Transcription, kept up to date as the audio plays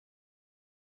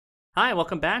Hi,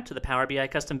 welcome back to the Power BI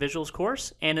Custom Visuals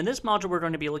course, and in this module we're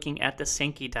going to be looking at the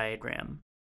Sankey diagram.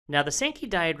 Now the Sankey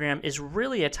diagram is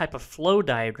really a type of flow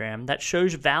diagram that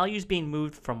shows values being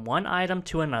moved from one item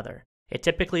to another. It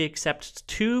typically accepts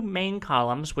two main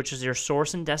columns, which is your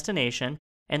source and destination,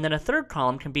 and then a third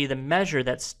column can be the measure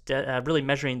that's really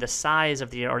measuring the size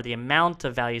of the amount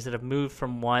of values that have moved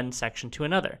from one section to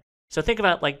another. So think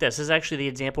about it like this. This is actually the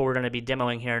example we're going to be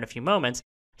demoing here in a few moments.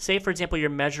 Say, for example, you're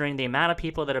measuring the amount of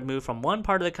people that have moved from one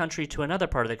part of the country to another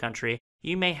part of the country.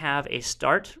 You may have a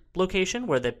start location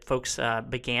where the folks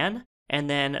began, and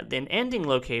then an ending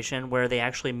location where they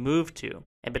actually moved to.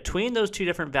 And between those two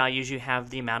different values, you have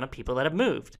the amount of people that have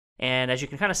moved. And as you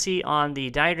can kind of see on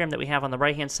the diagram that we have on the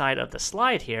right-hand side of the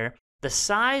slide here, the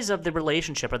size of the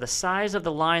relationship or the size of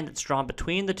the line that's drawn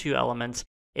between the two elements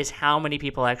is how many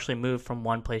people actually move from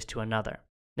one place to another.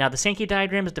 Now, the Sankey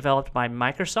diagram is developed by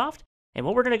Microsoft. And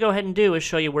what we're going to go ahead and do is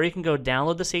show you where you can go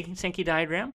download the Sankey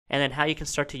diagram and then how you can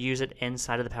start to use it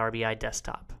inside of the Power BI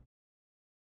desktop.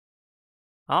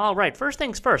 All right, first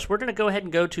things first, we're going to go ahead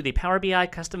and go to the Power BI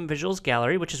Custom Visuals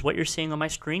Gallery, which is what you're seeing on my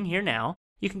screen here now.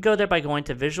 You can go there by going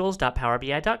to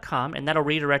visuals.powerbi.com, and that'll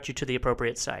redirect you to the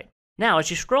appropriate site. Now, as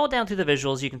you scroll down through the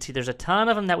visuals, you can see there's a ton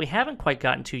of them that we haven't quite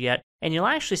gotten to yet, and you'll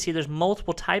actually see there's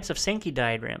multiple types of Sankey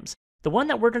diagrams. The one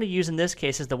that we're going to use in this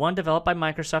case is the one developed by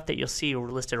Microsoft that you'll see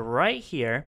listed right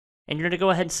here, and you're going to go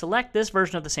ahead and select this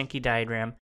version of the Sankey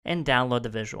diagram and download the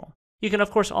visual. You can of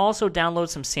course also download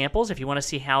some samples if you want to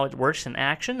see how it works in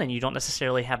action and you don't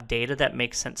necessarily have data that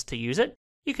makes sense to use it.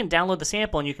 You can download the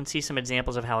sample and you can see some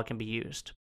examples of how it can be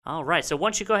used. Alright, so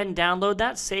once you go ahead and download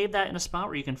that, save that in a spot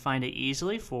where you can find it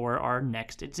easily for our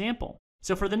next example.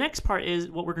 So for the next part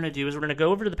is what we're going to do is we're going to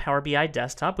go over to the Power BI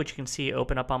desktop, which you can see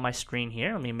open up on my screen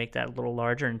here. Let me make that a little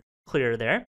larger and clearer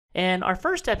there. And our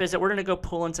first step is that we're going to go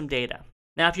pull in some data.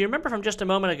 Now, if you remember from just a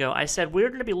moment ago, I said we're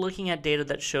going to be looking at data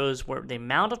that shows the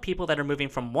amount of people that are moving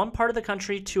from one part of the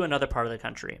country to another part of the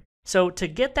country. So to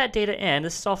get that data in,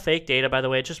 this is all fake data, by the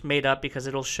way, it's just made up because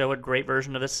it'll show a great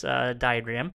version of this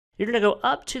diagram. You're going to go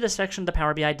up to the section of the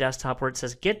Power BI desktop where it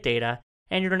says Get Data,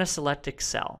 and you're going to select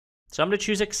Excel. So I'm going to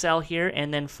choose Excel here,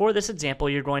 and then for this example,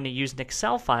 you're going to use an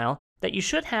Excel file that you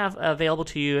should have available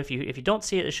to you. If you don't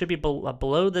see it, it should be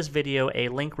below this video, a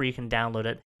link where you can download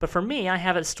it. But for me, I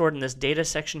have it stored in this data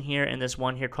section here, in this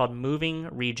one here called Moving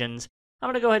Regions. I'm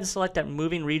going to go ahead and select that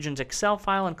Moving Regions Excel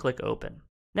file and click Open.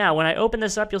 Now, when I open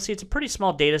this up, you'll see it's a pretty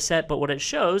small data set, but what it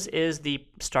shows is the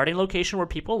starting location where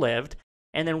people lived,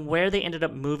 and then where they ended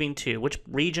up moving to, which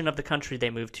region of the country they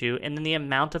moved to, and then the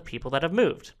amount of people that have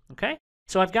moved, okay?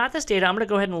 So I've got this data, I'm going to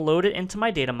go ahead and load it into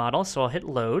my data model, so I'll hit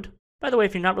load. By the way,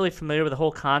 if you're not really familiar with the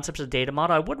whole concepts of data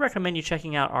model, I would recommend you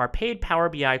checking out our paid Power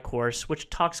BI course, which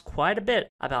talks quite a bit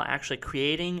about actually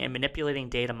creating and manipulating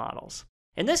data models.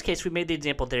 In this case, we made the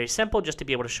example very simple just to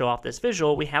be able to show off this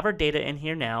visual. We have our data in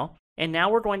here now, and now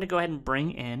we're going to go ahead and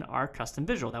bring in our custom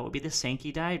visual. That would be the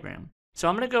Sankey diagram. So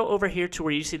I'm going to go over here to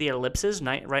where you see the ellipses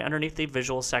right underneath the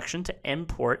visual section to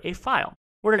import a file.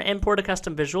 We're going to import a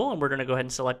custom visual, and we're going to go ahead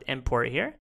and select Import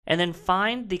here, and then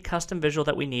find the custom visual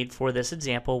that we need for this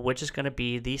example, which is going to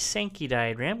be the Sankey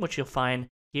diagram, which you'll find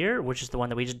here, which is the one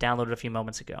that we just downloaded a few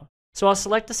moments ago. So I'll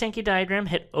select the Sankey diagram,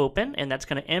 hit Open, and that's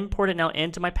going to import it now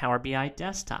into my Power BI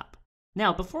desktop.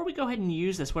 Now, before we go ahead and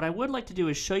use this, what I would like to do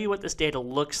is show you what this data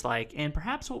looks like, and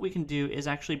perhaps what we can do is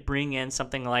actually bring in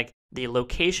something like the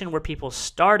location where people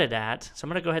started at. So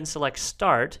I'm going to go ahead and select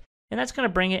Start, and that's going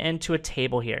to bring it into a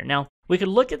table here. Now, we could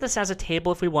look at this as a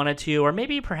table if we wanted to, or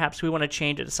maybe perhaps we want to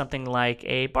change it to something like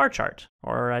a bar chart,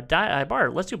 or a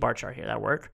bar. Let's do bar chart here, that'll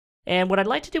work. And what I'd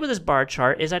like to do with this bar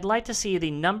chart is I'd like to see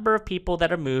the number of people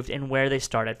that have moved and where they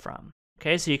started from.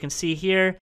 Okay, so you can see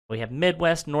here, we have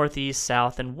Midwest, Northeast,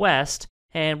 South, and West,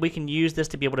 and we can use this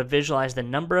to be able to visualize the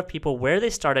number of people where they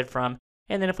started from,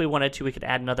 and then if we wanted to, we could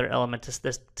add another element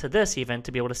to this even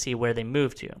to be able to see where they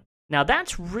moved to. Now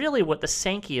that's really what the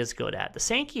Sankey is good at. The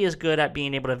Sankey is good at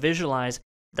being able to visualize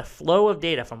the flow of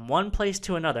data from one place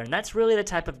to another, and that's really the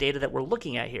type of data that we're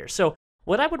looking at here. So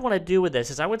what I would want to do with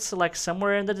this is I would select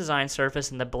somewhere in the design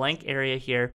surface in the blank area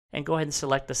here and go ahead and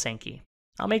select the Sankey.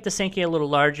 I'll make the Sankey a little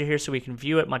larger here so we can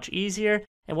view it much easier.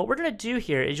 And what we're going to do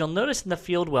here is you'll notice in the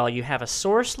field well you have a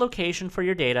source location for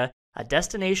your data, a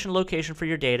destination location for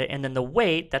your data, and then the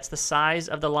weight, that's the size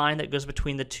of the line that goes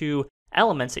between the two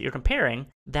elements that you're comparing,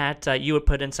 that you would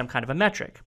put in some kind of a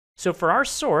metric. So for our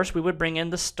source, we would bring in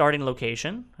the starting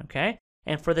location, okay?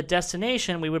 And for the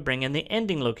destination, we would bring in the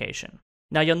ending location.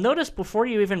 Now you'll notice before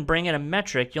you even bring in a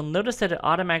metric, you'll notice that it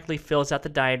automatically fills out the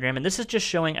diagram, and this is just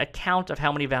showing a count of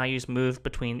how many values move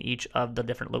between each of the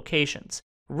different locations.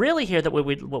 Really here, that what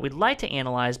we'd like to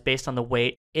analyze based on the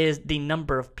weight is the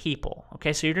number of people.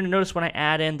 Okay, so you're going to notice when I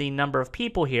add in the number of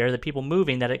people here, the people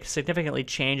moving, that it significantly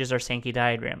changes our Sankey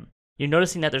diagram. You're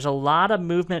noticing that there's a lot of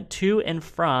movement to and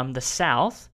from the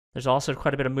south. There's also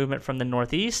quite a bit of movement from the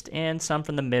northeast and some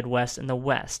from the Midwest and the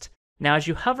west. Now, as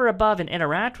you hover above and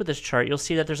interact with this chart, you'll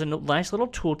see that there's a nice little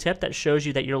tooltip that shows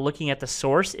you that you're looking at the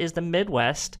source is the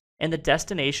Midwest and the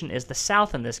destination is the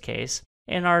south in this case.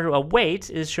 And our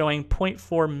weight is showing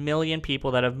 0.4 million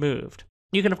people that have moved.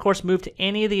 You can, of course, move to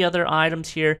any of the other items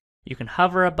here. You can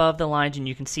hover above the lines and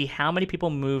you can see how many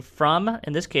people moved from,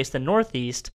 in this case, the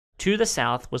northeast to the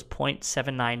south was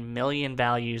 0.79 million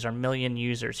values or million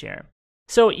users here.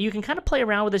 So you can kind of play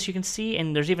around with this. You can see,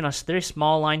 and there's even a very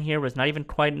small line here with not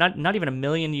even a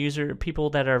million people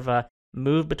that have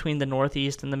moved between the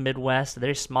northeast and the Midwest. A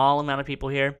very small amount of people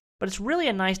here. But it's really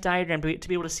a nice diagram to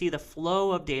be able to see the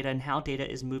flow of data and how data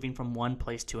is moving from one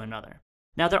place to another.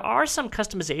 Now, there are some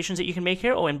customizations that you can make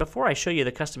here. Oh, and before I show you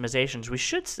the customizations, we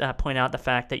should point out the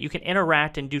fact that you can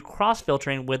interact and do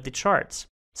cross-filtering with the charts.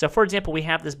 So, for example, we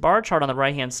have this bar chart on the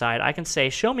right-hand side. I can say,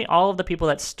 show me all of the people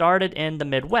that started in the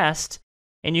Midwest,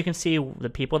 and you can see the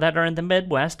people that are in the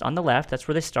Midwest on the left, that's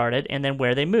where they started, and then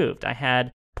where they moved. I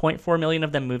had 0.4 million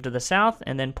of them move to the south,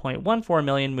 and then 0.14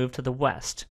 million move to the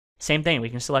west. Same thing, we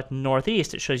can select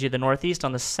Northeast. It shows you the Northeast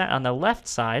on the left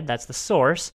side, that's the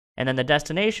source, and then the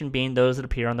destination being those that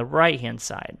appear on the right-hand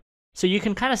side. So you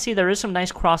can kind of see there is some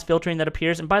nice cross-filtering that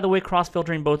appears, and by the way,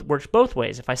 cross-filtering works both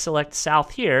ways. If I select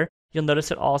South here, you'll notice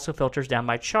it also filters down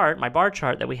my bar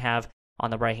chart that we have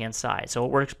on the right-hand side. So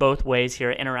it works both ways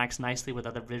here. It interacts nicely with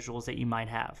other visuals that you might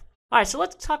have. All right, so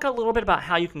let's talk a little bit about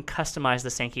how you can customize the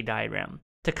Sankey diagram.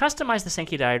 To customize the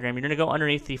Sankey diagram, you're going to go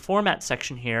underneath the Format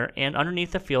section here, and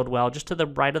underneath the field well, just to the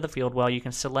right of the field well, you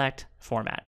can select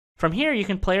Format. From here, you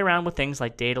can play around with things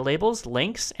like data labels,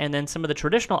 links, and then some of the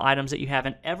traditional items that you have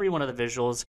in every one of the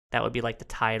visuals. That would be like the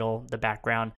title, the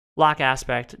background, lock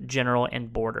aspect, general,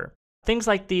 and border. Things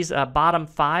like these bottom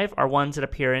 5 are ones that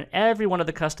appear in every one of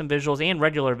the custom visuals and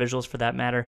regular visuals for that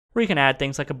matter, where you can add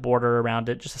things like a border around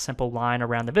it, just a simple line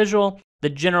around the visual. The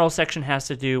general section has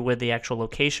to do with the actual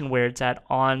location where it's at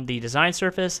on the design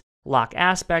surface. Lock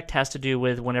aspect has to do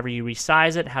with whenever you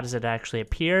resize it, how does it actually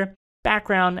appear.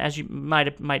 Background, as you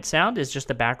might sound, is just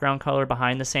the background color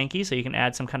behind the Sankey, so you can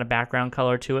add some kind of background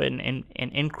color to it and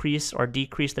increase or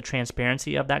decrease the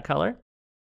transparency of that color.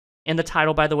 And the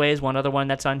title, by the way, is one other one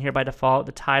that's on here by default.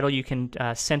 The title, you can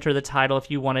center the title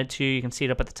if you wanted to. You can see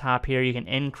it up at the top here. You can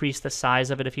increase the size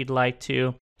of it if you'd like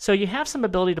to. So you have some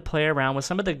ability to play around with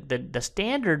some of the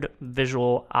standard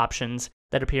visual options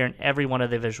that appear in every one of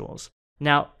the visuals.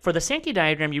 Now, for the Sankey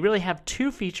diagram, you really have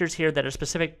 2 features here that are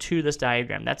specific to this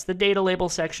diagram. That's the data label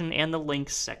section and the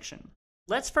links section.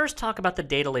 Let's first talk about the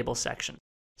data label section.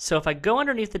 So if I go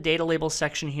underneath the data label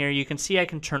section here, you can see I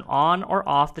can turn on or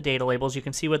off the data labels. You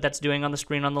can see what that's doing on the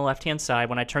screen on the left-hand side.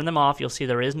 When I turn them off, you'll see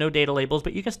there is no data labels,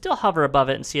 but you can still hover above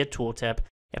it and see a tooltip.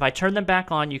 If I turn them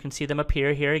back on, you can see them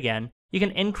appear here again. You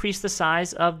can increase the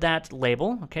size of that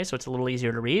label, okay, so it's a little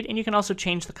easier to read, and you can also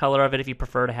change the color of it if you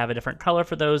prefer to have a different color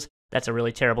for those. That's a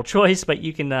really terrible choice, but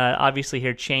you can obviously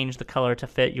here change the color to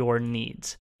fit your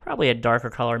needs. Probably a darker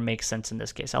color makes sense in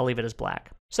this case. I'll leave it as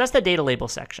black. So that's the data label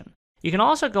section. You can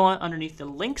also go underneath the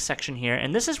link section here,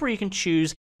 and this is where you can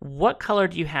choose what color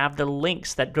do you have the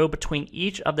links that go between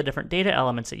each of the different data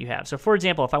elements that you have. So for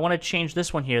example, if I want to change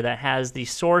this one here that has the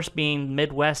source being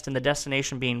Midwest and the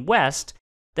destination being West,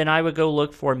 then I would go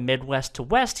look for Midwest to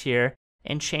West here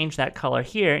and change that color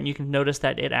here, and you can notice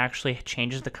that it actually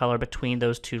changes the color between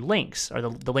those 2 links, or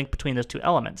the link between those 2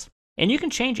 elements. And you can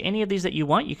change any of these that you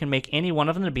want. You can make any one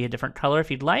of them to be a different color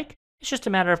if you'd like. It's just a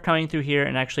matter of coming through here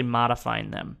and actually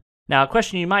modifying them. Now, a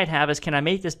question you might have is, can I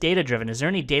make this data-driven? Is there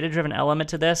any data-driven element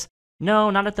to this? No,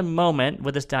 not at the moment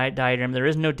with this diagram. There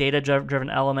is no data-driven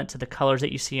element to the colors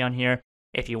that you see on here.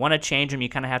 If you want to change them, you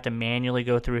kind of have to manually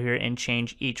go through here and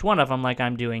change each one of them like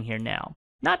I'm doing here now.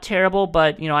 Not terrible,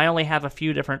 but I only have a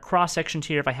few different cross-sections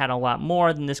here. If I had a lot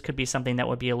more, then this could be something that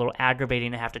would be a little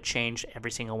aggravating to have to change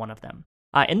every single one of them.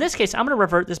 In this case, I'm going to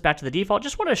revert this back to the default.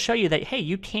 Just want to show you that, hey,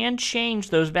 you can change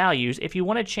those values. If you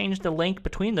want to change the link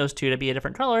between those 2 to be a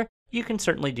different color, you can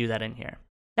certainly do that in here.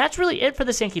 That's really it for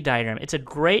the Sankey diagram. It's a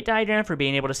great diagram for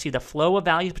being able to see the flow of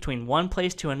values between one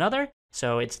place to another.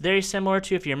 So it's very similar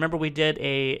to, if you remember, we did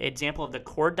an example of the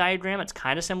chord diagram. It's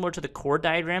kind of similar to the chord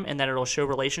diagram in that it'll show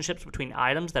relationships between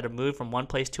items that have moved from one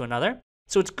place to another.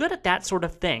 So it's good at that sort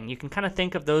of thing. You can kind of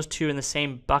think of those 2 in the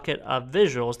same bucket of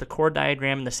visuals, the chord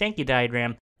diagram and the Sankey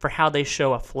diagram, for how they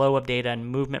show a flow of data and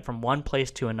movement from one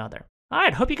place to another. All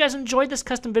right, hope you guys enjoyed this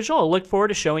custom visual. I look forward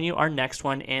to showing you our next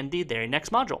one in the very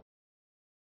next module.